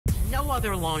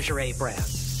other lingerie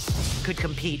brands could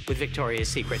compete with Victoria's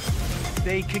Secret.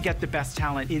 They could get the best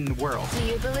talent in the world. Do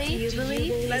you believe? Do you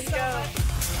believe? Let's go.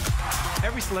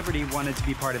 Every celebrity wanted to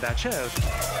be part of that show.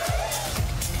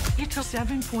 It's a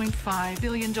 $7.5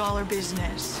 billion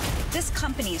business. This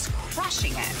company is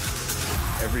crushing it.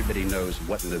 Everybody knows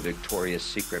what the Victoria's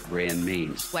Secret brand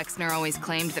means. Wexner always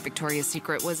claimed that Victoria's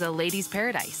Secret was a ladies'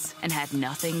 paradise and had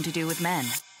nothing to do with men.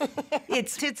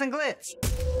 It's tits and glitz.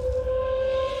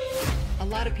 A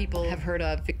lot of people have heard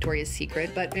of Victoria's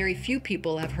Secret, but very few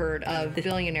people have heard of the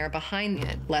billionaire behind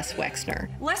it, Les Wexner.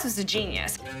 Les is a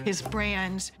genius. His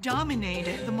brands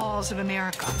dominated the malls of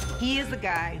America. He is the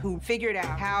guy who figured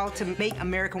out how to make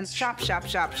Americans shop, shop,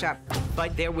 shop, shop.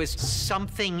 But there was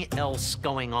something else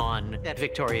going on at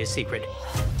Victoria's Secret.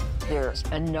 There's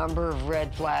a number of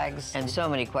red flags and so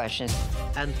many questions.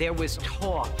 And there was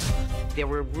talk. There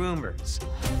were rumors.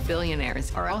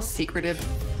 Billionaires are all secretive,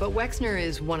 but Wexner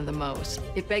is one of the most.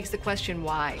 It begs the question,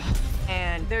 why?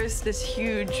 And there's this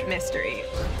huge mystery.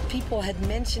 People had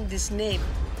mentioned this name.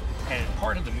 And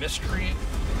part of the mystery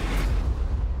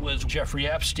was Jeffrey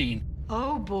Epstein.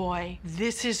 Oh boy,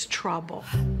 this is trouble.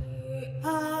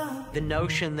 The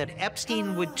notion that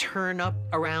Epstein would turn up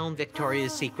around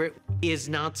Victoria's Secret is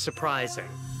not surprising.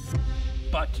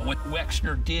 But what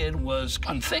Wexner did was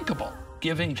unthinkable,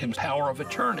 giving him power of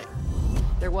attorney.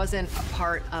 There wasn't a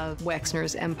part of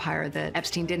Wexner's empire that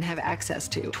Epstein didn't have access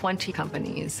to. 20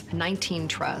 companies, 19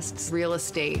 trusts, real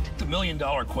estate. The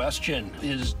million-dollar question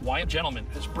is why a gentleman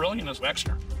as brilliant as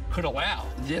Wexner could allow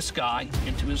this guy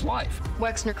into his life.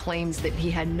 Wexner claims that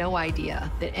he had no idea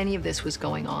that any of this was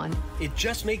going on. It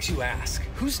just makes you ask,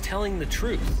 who's telling the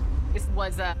truth? This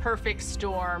was a perfect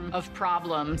storm of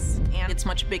problems, and it's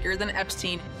much bigger than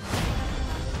Epstein.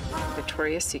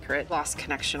 Victoria's Secret lost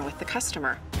connection with the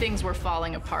customer. Things were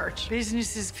falling apart.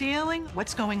 Business is failing.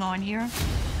 What's going on here?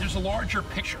 There's a larger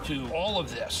picture to all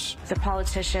of this. The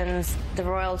politicians, the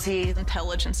royalty,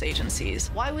 intelligence agencies.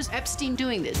 Why was Epstein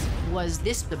doing this? Was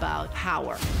this about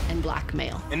power and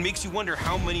blackmail? And makes you wonder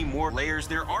how many more layers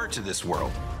there are to this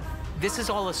world. This is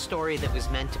all a story that was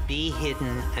meant to be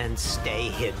hidden and stay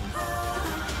hidden.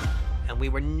 And we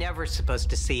were never supposed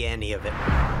to see any of it.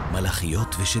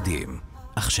 מלאכיות ושדים,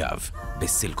 עכשיו,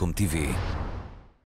 בסלקום TV.